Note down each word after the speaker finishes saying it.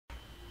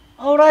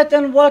Alright,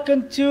 and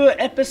welcome to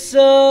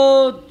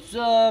episode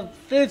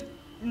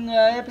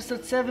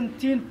episode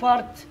 17,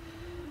 part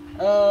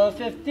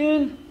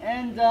 15,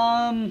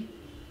 and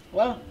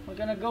well, we're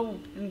gonna go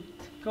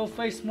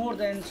face more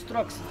than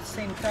Strux at the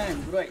same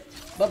time. Great,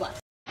 bye bye.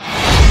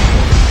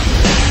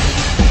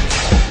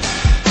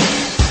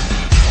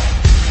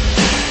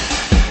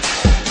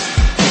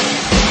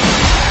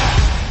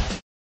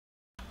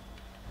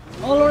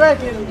 Alright,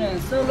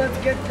 then, so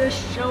let's get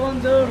this show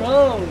on the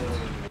road.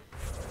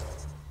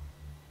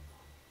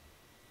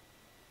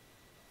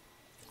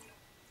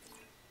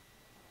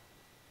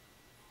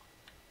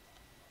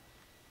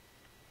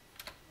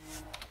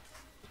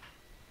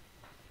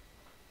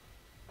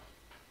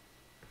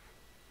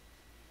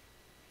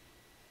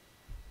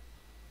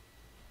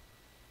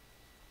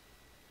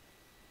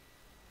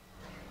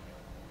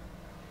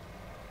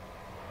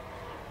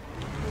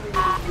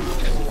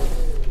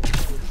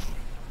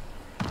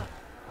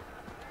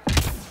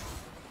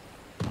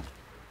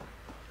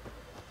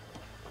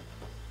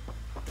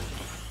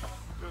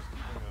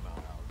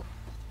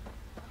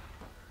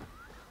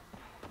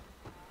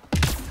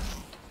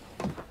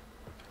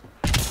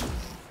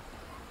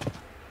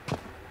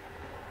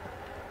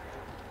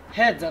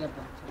 Heads on a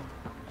button.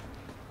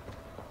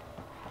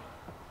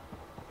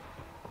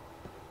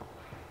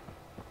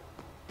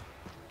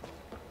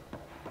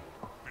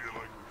 Feel like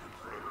we should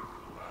try to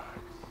relax.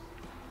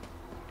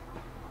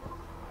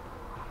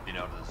 Been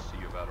out to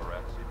see about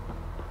Araxi?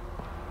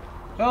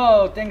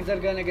 Oh, things are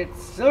gonna get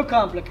so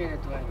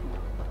complicated right now.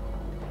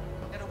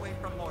 Get away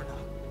from Morna.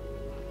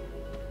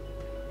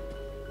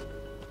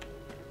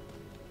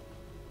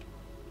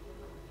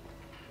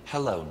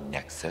 Hello,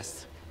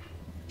 Nexus.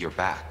 You're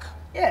back.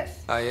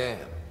 Yes. I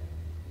am.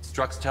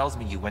 Strux tells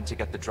me you went to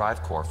get the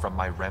drive core from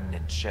my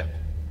remnant ship.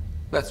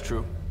 That's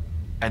true.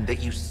 And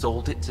that you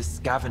sold it to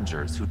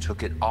scavengers who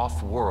took it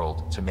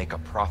off-world to make a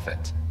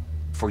profit.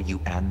 For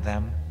you and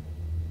them?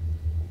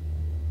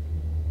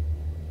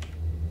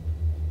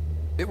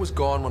 It was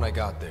gone when I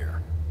got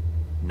there.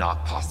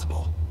 Not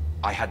possible.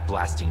 I had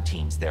blasting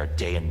teams there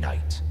day and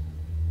night.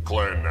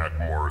 Clan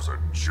Nakmor is a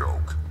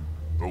joke.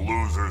 The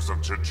losers of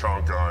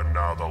Chichanka and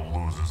now the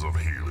losers of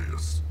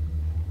Helios.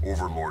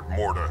 Overlord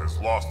Morda has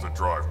lost the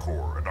drive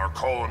core, and our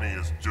colony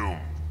is doomed.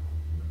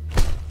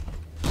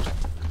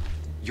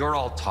 You're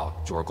all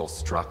talk, Jorgal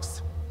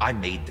Strux. I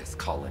made this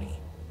colony.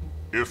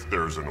 If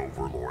there's an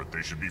Overlord,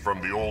 they should be from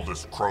the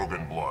oldest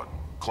Krogan blood,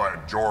 Clan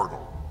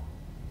Jorgal.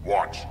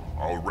 Watch,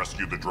 I'll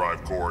rescue the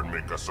drive core and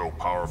make us so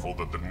powerful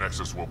that the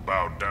Nexus will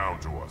bow down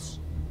to us.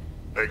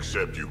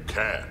 Except you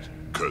can't,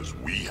 'cause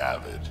we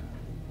have it.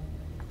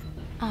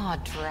 Aw,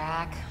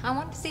 Drac. I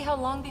wanted to see how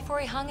long before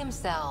he hung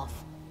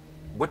himself.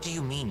 What do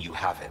you mean you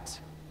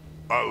haven't?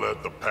 I'll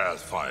let the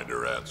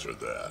Pathfinder answer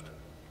that.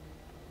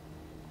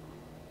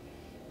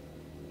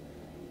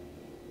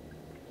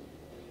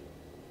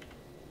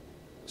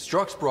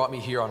 Strux brought me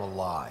here on a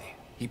lie.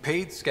 He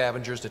paid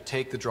scavengers to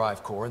take the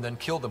drive core and then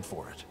killed them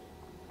for it.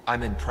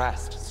 I'm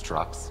impressed,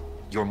 Strux.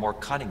 You're more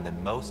cunning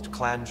than most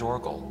Clan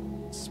Jorgal.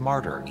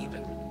 Smarter,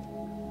 even.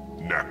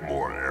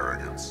 Nakmor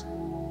arrogance.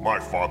 My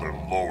father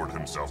lowered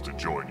himself to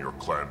join your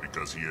clan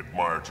because he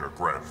admired your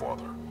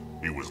grandfather.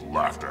 He was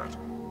laughed at,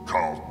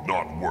 called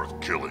not worth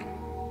killing.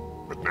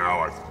 But now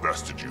I've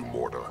bested you,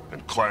 Morda,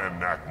 and Clan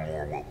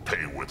Nakmor will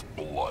pay with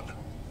blood.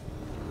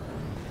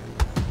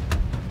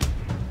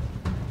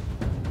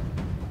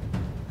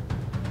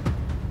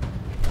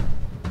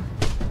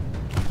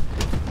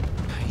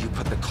 You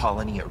put the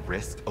colony at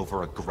risk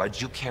over a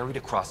grudge you carried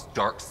across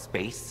dark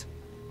space?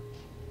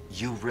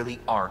 You really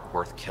aren't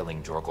worth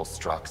killing, Jorgal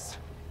Strux.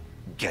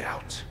 Get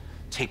out.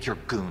 Take your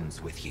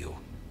goons with you.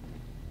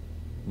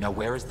 Now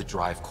where is the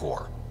drive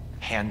core?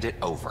 Hand it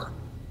over.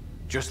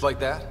 Just like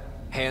that?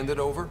 Hand it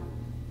over?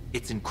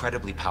 It's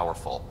incredibly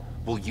powerful.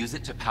 We'll use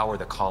it to power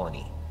the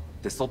colony.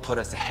 This'll put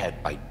us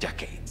ahead by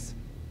decades.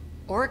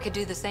 Or it could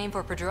do the same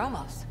for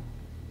Prodromos.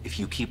 If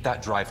you keep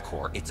that drive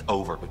core, it's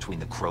over between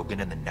the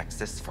Krogan and the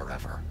Nexus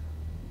forever.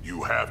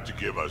 You have to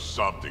give us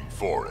something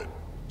for it.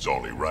 It's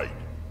only right.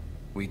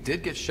 We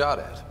did get shot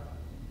at.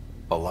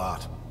 A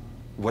lot.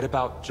 What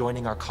about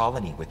joining our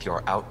colony with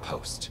your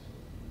outpost?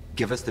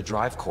 Give us the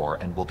drive core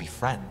and we'll be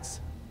friends.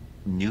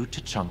 New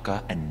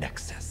Tuchanka and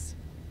Nexus.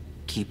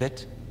 Keep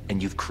it,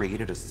 and you've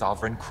created a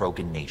sovereign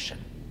Krogan nation.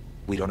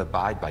 We don't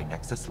abide by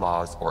Nexus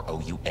laws or owe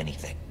you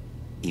anything.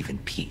 Even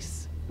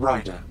peace.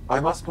 Ryder, I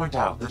must point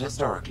out that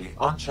historically,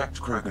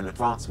 unchecked Krogan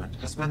advancement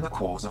has been the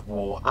cause of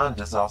war and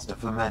disaster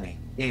for many,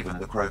 even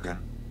the Krogan.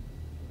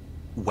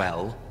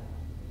 Well?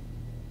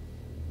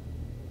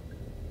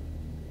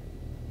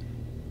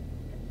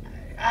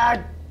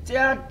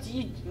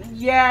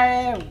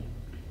 Yeah.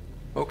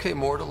 Okay,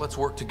 Morta, let's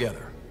work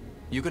together.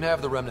 You can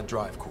have the remnant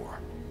drive core.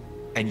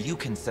 And you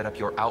can set up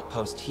your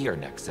outpost here,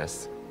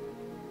 Nexus.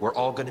 We're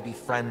all gonna be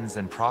friends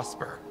and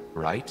prosper,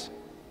 right?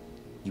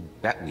 You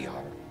bet we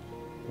are.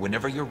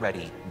 Whenever you're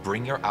ready,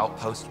 bring your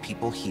outpost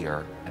people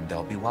here, and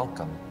they'll be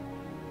welcome.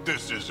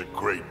 This is a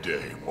great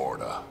day,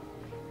 Morda.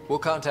 We'll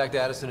contact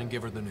Addison and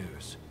give her the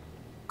news.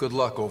 Good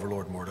luck,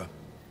 Overlord Morta.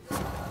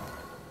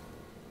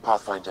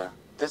 Pathfinder,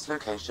 this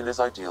location is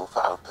ideal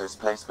for outpost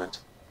placement.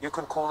 You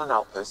can call an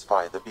outpost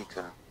via the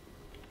beacon.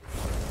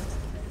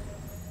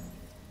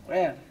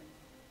 Where?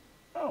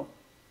 Oh.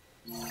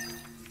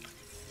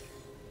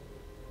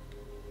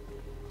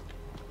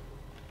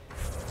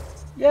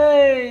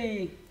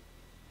 Yay!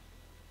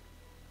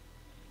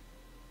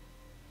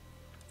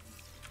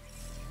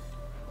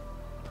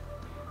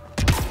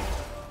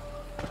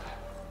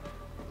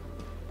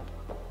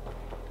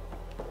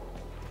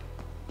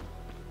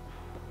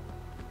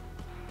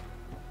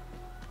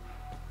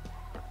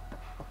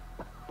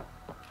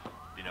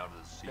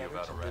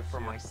 Better to live for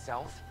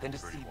myself than to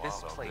see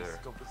this place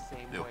go the same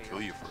way. They'll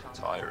kill you for a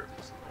tire if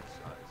it's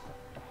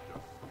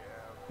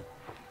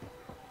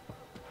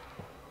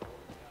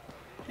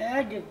Yeah,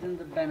 I give them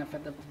the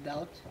benefit of the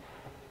doubt.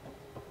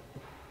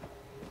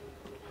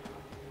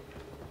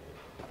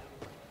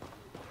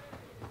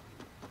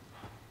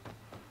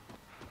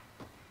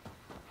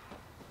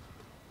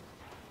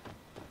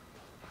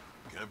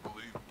 Can't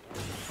believe.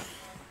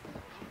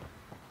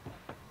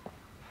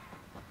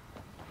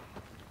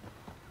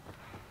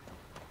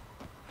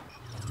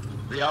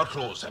 The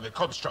Outlaws have a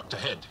construct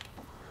ahead.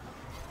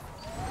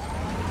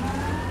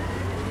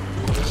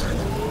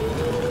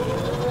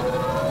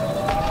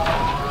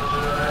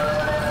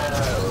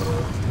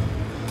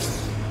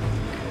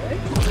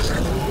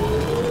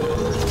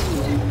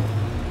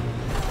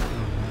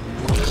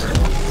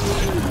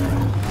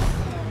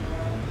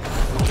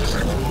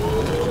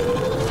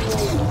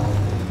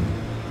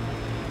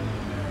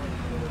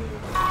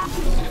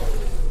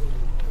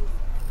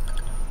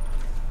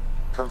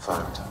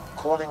 Confirmed.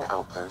 Calling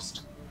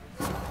outpost.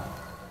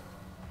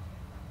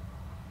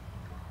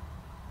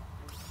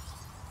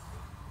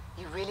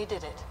 You really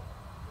did it.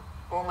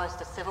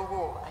 Almost a civil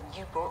war, and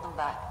you brought them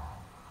back.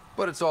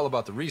 But it's all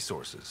about the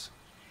resources.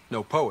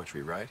 No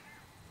poetry, right?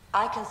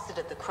 I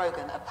considered the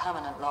Krogan a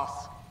permanent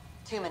loss.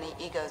 Too many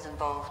egos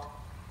involved.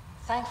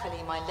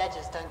 Thankfully, my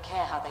ledgers don't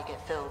care how they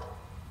get filled.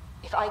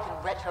 If I can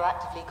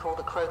retroactively call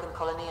the Krogan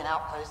colony an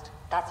outpost,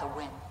 that's a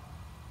win.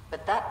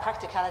 But that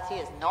practicality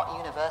is not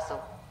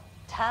universal.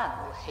 Tan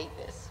will hate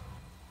this.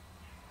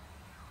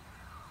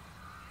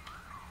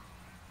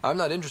 I'm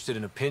not interested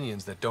in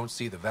opinions that don't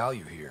see the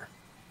value here.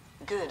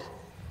 Good,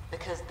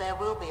 because there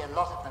will be a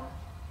lot of them.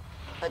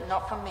 But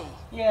not from me.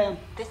 Yeah.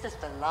 This is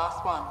the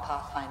last one,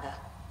 Pathfinder.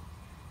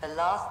 The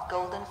last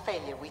golden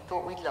failure we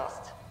thought we'd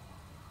lost.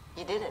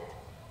 You did it.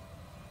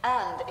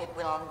 And it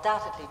will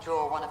undoubtedly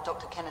draw one of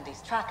Dr.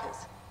 Kennedy's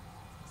trackers.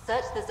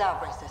 Search the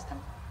Zaubre system.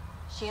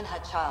 She and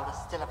her child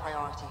are still a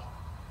priority.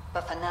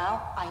 But for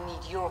now, I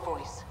need your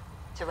voice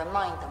to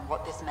remind them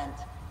what this meant.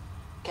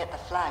 Get the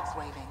flags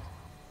waving.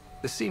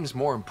 This seems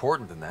more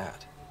important than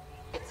that.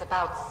 It's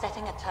about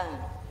setting a tone,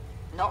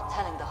 not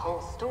telling the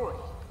whole story.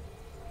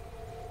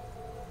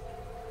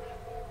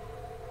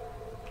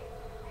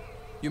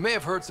 You may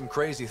have heard some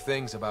crazy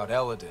things about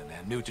Eladeen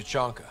and New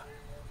Tachanka.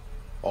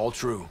 All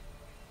true.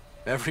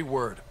 Every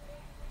word.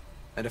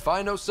 And if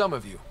I know some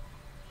of you,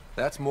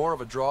 that's more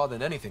of a draw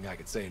than anything I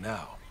could say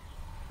now.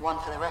 One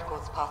for the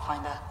records,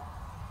 Pathfinder.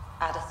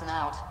 Addison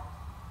out.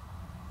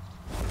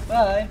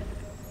 Bye.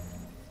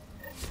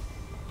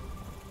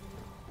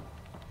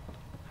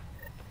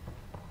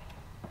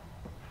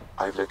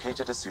 I've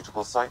located a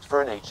suitable site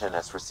for an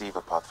HNS receiver,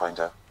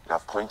 Pathfinder.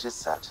 Nav point is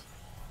set.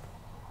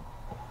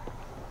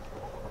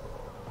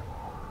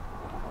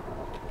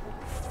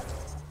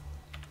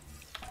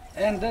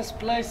 And this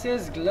place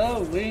is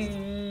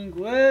glowing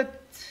with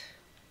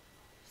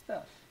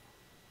stuff.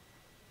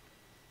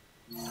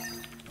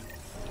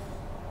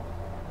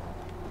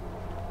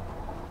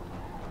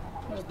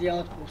 Where's the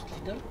outpost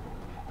leader?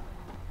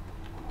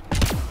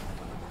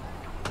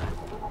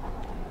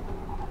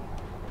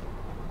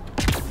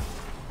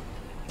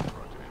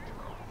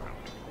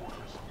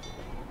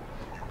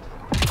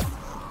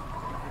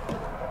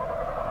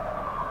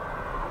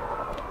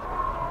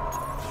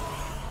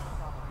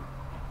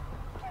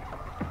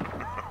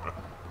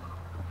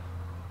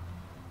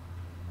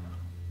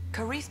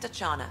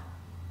 Chana,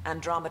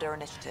 Andromeda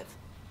Initiative.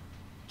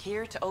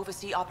 Here to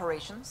oversee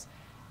operations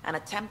and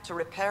attempt to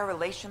repair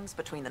relations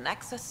between the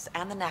Nexus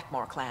and the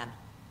Nakmor clan.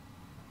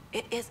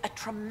 It is a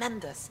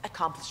tremendous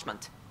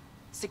accomplishment,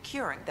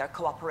 securing their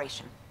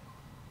cooperation.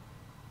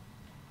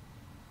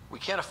 We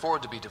can't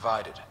afford to be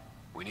divided.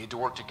 We need to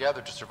work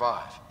together to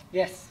survive.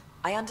 Yes.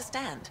 I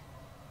understand,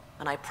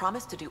 and I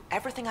promise to do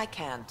everything I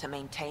can to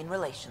maintain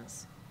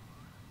relations.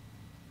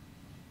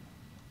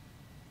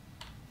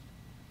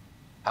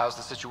 How's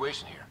the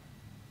situation here?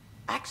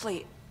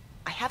 Actually,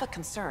 I have a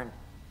concern.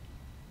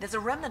 There's a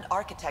remnant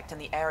architect in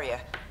the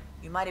area.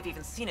 You might have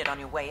even seen it on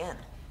your way in.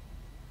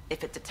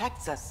 If it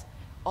detects us,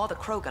 or the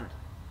Krogan,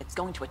 it's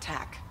going to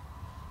attack.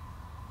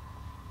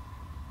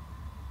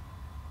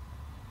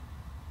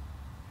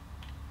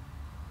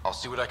 I'll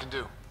see what I can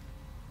do.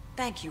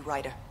 Thank you,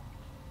 Ryder.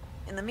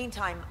 In the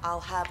meantime,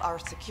 I'll have our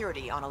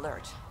security on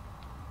alert.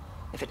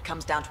 If it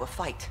comes down to a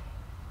fight,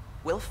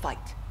 we'll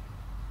fight.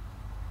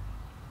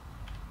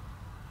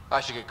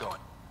 I should get going.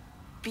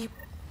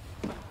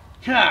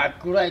 Ha,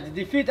 great.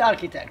 Defeat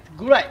Architect.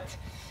 Great.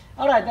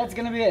 Alright, that's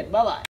gonna be it.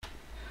 Bye bye.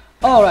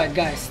 Alright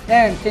guys,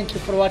 and thank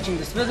you for watching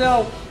this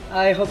video.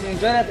 I hope you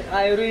enjoyed it.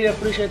 I really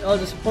appreciate all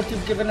the support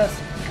you've given us.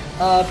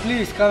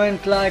 Please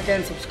comment, like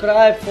and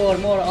subscribe for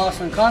more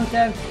awesome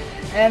content.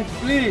 And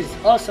please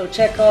also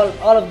check out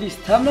all of these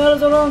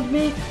thumbnails around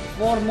me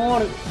for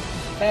more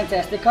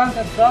fantastic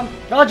content from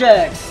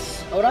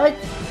projects. Alright?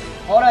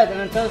 Alright,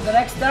 and until the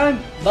next time,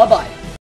 bye bye.